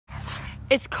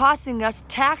It's costing us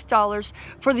tax dollars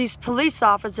for these police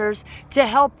officers to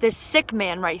help this sick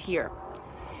man right here.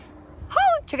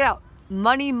 Check it out.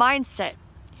 Money mindset.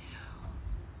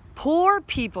 Poor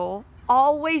people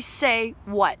always say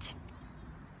what?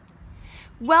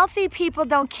 Wealthy people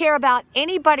don't care about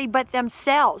anybody but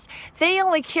themselves. They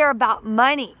only care about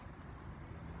money.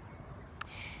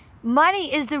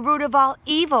 Money is the root of all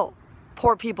evil,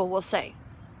 poor people will say.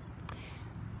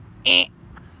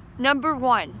 Number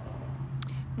one,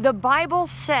 the Bible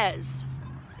says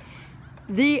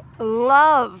the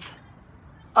love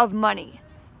of money,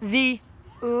 the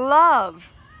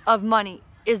love of money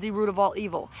is the root of all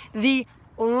evil. The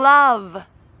love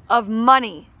of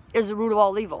money is the root of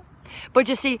all evil. But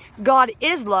you see, God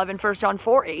is love in 1 John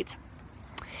 4:8.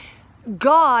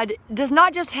 God does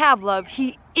not just have love,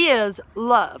 He is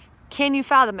love. Can you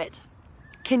fathom it?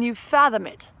 Can you fathom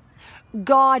it?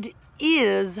 God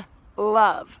is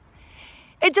love.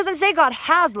 It doesn't say God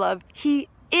has love, He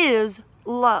is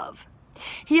love.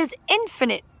 He is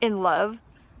infinite in love,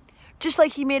 just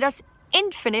like He made us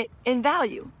infinite in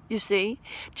value, you see?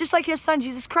 Just like His Son,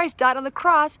 Jesus Christ, died on the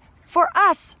cross for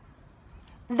us.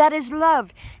 That is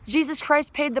love. Jesus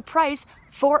Christ paid the price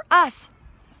for us.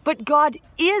 But God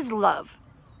is love,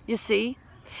 you see?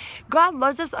 God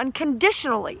loves us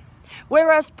unconditionally,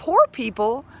 whereas poor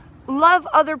people love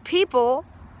other people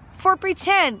for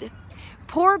pretend.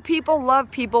 Poor people love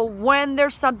people when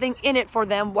there's something in it for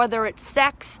them, whether it's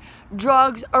sex,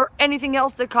 drugs, or anything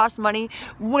else that costs money,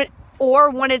 or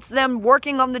when it's them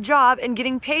working on the job and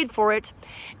getting paid for it,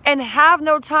 and have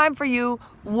no time for you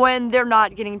when they're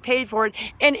not getting paid for it.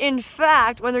 And in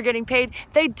fact, when they're getting paid,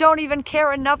 they don't even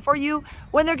care enough for you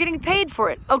when they're getting paid for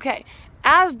it. Okay,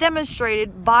 as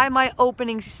demonstrated by my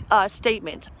opening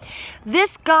statement,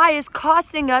 this guy is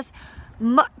costing us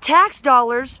tax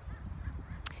dollars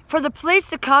for the police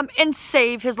to come and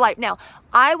save his life. Now,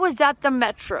 I was at the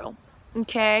Metro,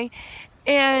 okay,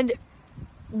 and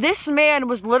this man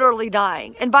was literally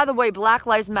dying. And by the way, Black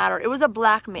Lives Matter. It was a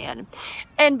black man.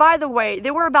 And by the way,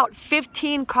 there were about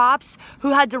 15 cops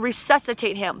who had to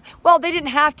resuscitate him. Well, they didn't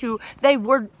have to. They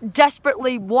were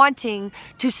desperately wanting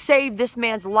to save this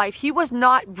man's life. He was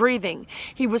not breathing.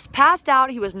 He was passed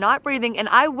out. He was not breathing. And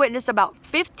I witnessed about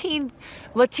 15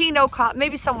 Latino cops,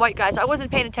 maybe some white guys. I wasn't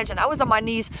paying attention. I was on my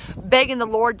knees begging the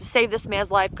Lord to save this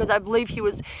man's life because I believe he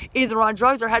was either on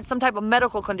drugs or had some type of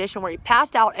medical condition where he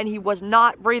passed out and he was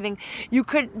not breathing. You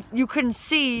couldn't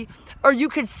see, or you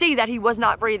could see that he was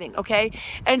not breathing, okay?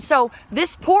 And so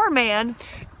this poor man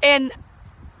and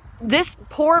this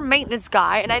poor maintenance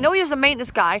guy, and I know he was a maintenance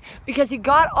guy because he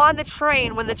got on the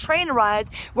train when the train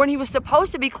arrived when he was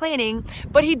supposed to be cleaning,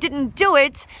 but he didn't do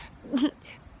it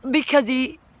because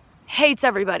he hates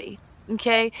everybody,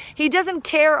 okay? He doesn't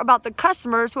care about the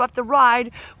customers who have to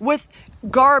ride with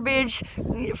garbage,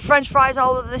 French fries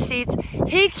all over the seats.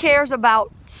 He cares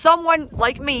about someone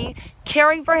like me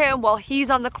caring for him while he's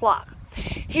on the clock.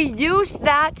 He used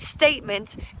that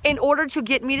statement in order to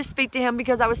get me to speak to him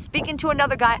because I was speaking to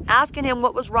another guy asking him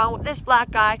what was wrong with this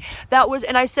black guy.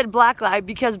 And I said black guy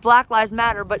because Black Lives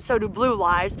Matter, but so do blue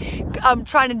lives. I'm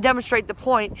trying to demonstrate the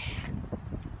point.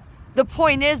 The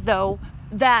point is, though,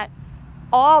 that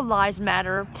all lives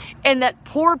matter, and that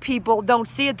poor people don't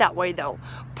see it that way, though.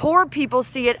 Poor people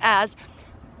see it as,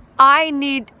 I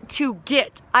need to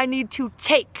get, I need to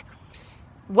take.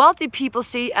 Wealthy people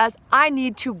see as, I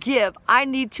need to give, I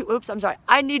need to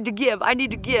give, I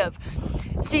need to give.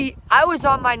 See, I was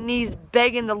on my knees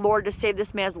begging the Lord to save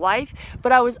this man's life,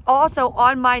 but I was also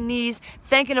on my knees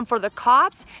thanking Him for the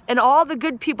cops and all the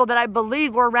good people that I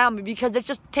believed were around me, because it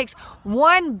just takes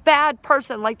one bad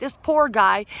person like this poor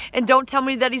guy, and don't tell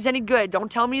me that he's any good. Don't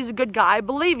tell me he's a good guy. I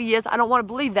believe he is. I don't want to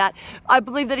believe that. I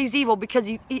believe that he's evil because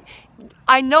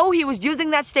I know he was using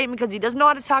that statement because he doesn't know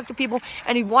how to talk to people,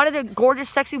 and he wanted a gorgeous,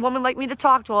 sexy woman like me to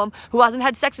talk to him who hasn't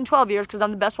had sex in 12 years because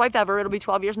I'm the best wife ever. It'll be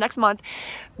 12 years next month.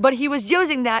 But he was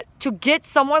using that to get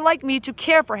someone like me to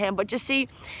care for him. But you see,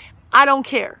 I don't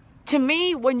care. To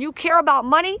me, when you care about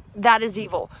money, that is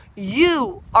evil.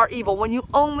 You are evil when you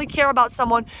only care about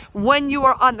someone when you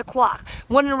are on the clock.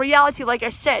 When in reality, like I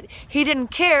said, he didn't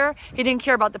care. He didn't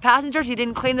care about the passengers. He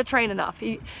didn't clean the train enough.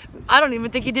 I don't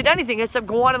even think he did anything except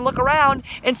go on and look around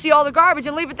and see all the garbage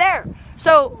and leave it there.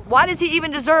 So why does he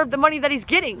even deserve the money that he's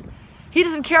getting? He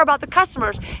doesn't care about the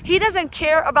customers. He doesn't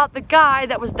care about the guy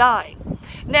that was dying.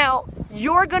 Now,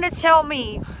 you're going to tell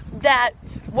me that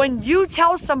when you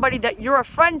tell somebody that you're a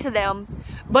friend to them,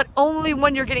 but only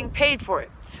when you're getting paid for it,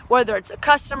 whether it's a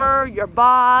customer, your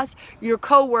boss, your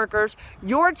coworkers,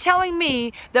 you're telling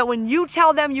me that when you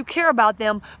tell them you care about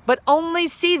them, but only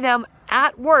see them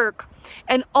at work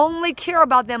and only care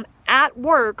about them at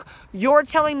work, you're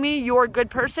telling me you're a good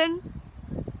person?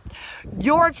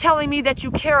 You're telling me that you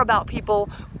care about people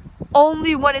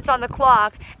only when it's on the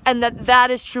clock, and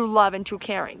that is true love and true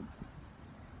caring.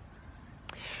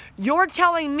 You're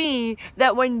telling me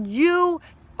that when you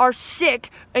are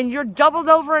sick and you're doubled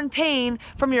over in pain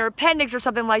from your appendix or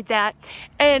something like that,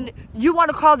 and you want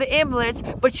to call the ambulance,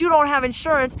 but you don't have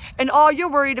insurance, and all you're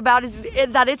worried about is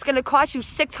that it's going to cost you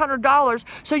 $600,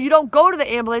 so you don't go to the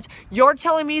ambulance. You're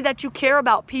telling me that you care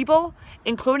about people,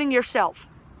 including yourself.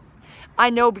 I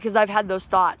know, because I've had those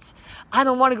thoughts. I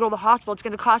don't want to go to the hospital. It's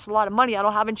going to cost a lot of money. I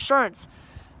don't have insurance.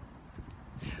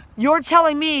 You're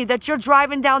telling me that you're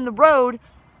driving down the road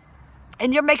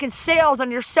and you're making sales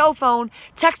on your cell phone,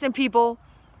 texting people,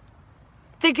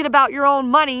 thinking about your own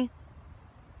money,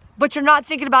 but you're not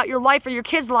thinking about your life or your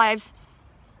kids' lives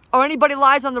or anybody's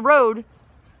lives on the road.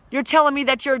 You're telling me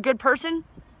that you're a good person?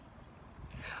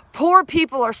 Poor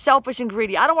people are selfish and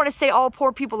greedy. I don't want to say all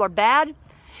poor people are bad,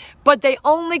 but they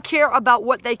only care about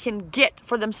what they can get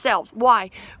for themselves. Why?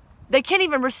 They can't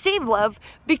even receive love,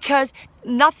 because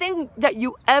nothing that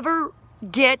you ever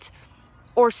get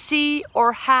or see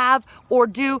or have or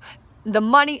do, the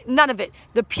money, none of it,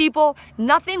 the people,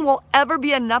 nothing will ever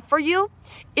be enough for you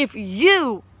if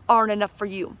you aren't enough for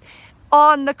you.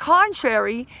 On the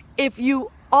contrary, if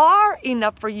you are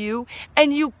enough for you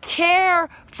and you care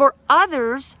for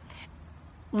others,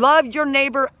 love your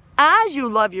neighbor as you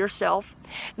love yourself,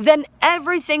 then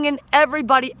everything and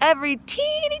everybody, every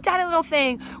teeny tiny little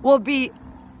thing will be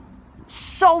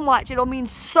so much. It'll mean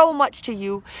so much to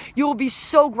you. You will be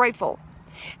so grateful.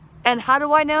 And how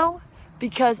do I know?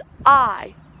 Because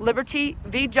I, Liberty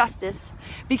v. Justice,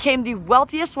 became the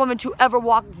wealthiest woman to ever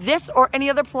walk this or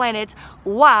any other planet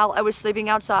while I was sleeping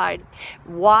outside.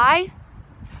 Why?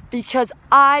 Because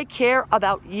I care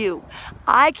about you.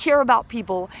 I care about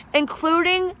people,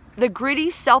 including the greedy,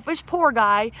 selfish, poor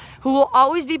guy who will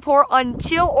always be poor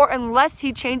until or unless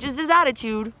he changes his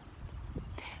attitude,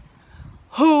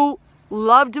 who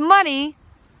loved money.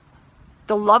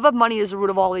 The love of money is the root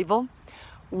of all evil,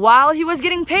 while he was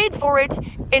getting paid for it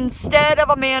instead of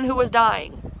a man who was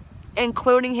dying,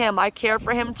 including him. I care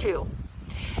for him too.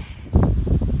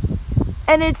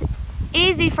 And it's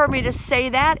easy for me to say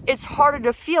that. It's harder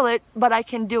to feel it, but I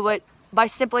can do it by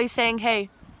simply saying, hey,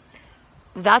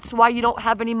 that's why you don't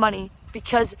have any money,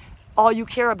 because all you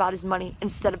care about is money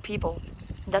instead of people.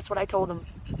 That's what I told him.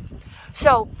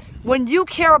 So when you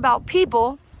care about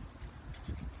people,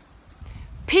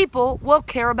 people will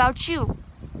care about you.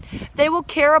 They will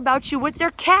care about you with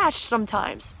their cash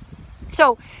sometimes.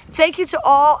 So thank you to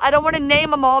all. I don't want to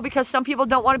name them all because some people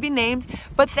don't want to be named,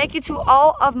 but thank you to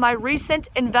all of my recent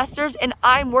investors in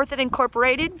I'm Worth It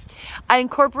Incorporated. I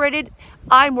incorporated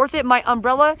I'm Worth It, my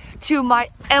umbrella, to my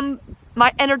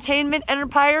entertainment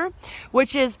empire,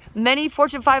 which is many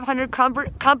Fortune 500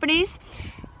 companies.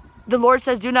 The Lord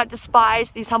says, do not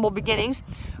despise these humble beginnings.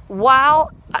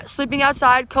 While sleeping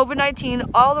outside,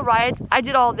 COVID-19, all the riots, I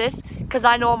did all this because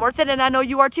I know I'm worth it, and I know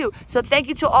you are too. So thank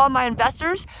you to all my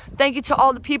investors. Thank you to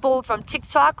all the people from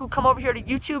TikTok who come over here to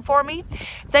YouTube for me.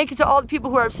 Thank you to all the people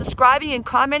who are subscribing and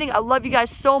commenting. I love you guys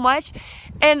so much.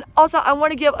 And also, I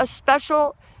want to give a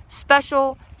special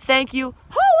thank you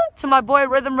to my boy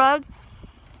Rhythm Rug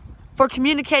for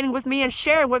communicating with me and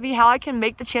sharing with me how I can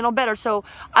make the channel better. So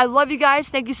I love you guys.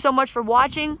 Thank you so much for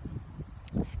watching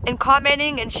and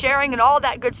commenting and sharing and all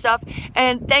that good stuff.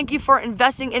 And thank you for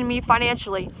investing in me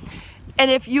financially. And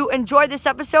if you enjoyed this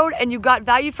episode and you got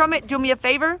value from it, do me a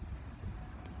favor.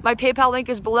 My PayPal link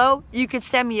is below. You could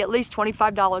send me at least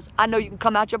 $25. I know you can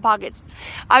come out your pockets.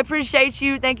 I appreciate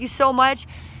you. Thank you so much.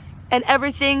 And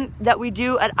everything that we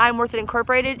do at I'm Worth It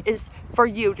Incorporated is for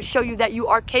you, to show you that you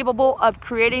are capable of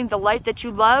creating the life that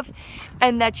you love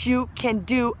and that you can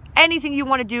do anything you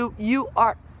want to do. You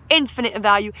are infinite in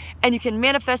value, and you can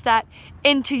manifest that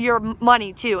into your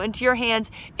money too, into your hands,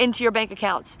 into your bank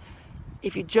accounts,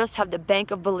 if you just have the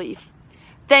bank of belief.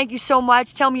 Thank you so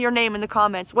much. Tell me your name in the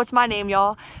comments. What's my name,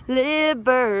 y'all?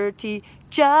 Liberty,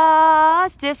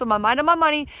 Justice, with my mind on my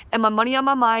money and my money on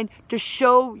my mind, to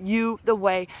show you the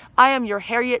way. I am your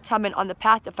Harriet Tubman on the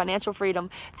path to financial freedom.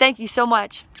 Thank you so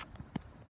much.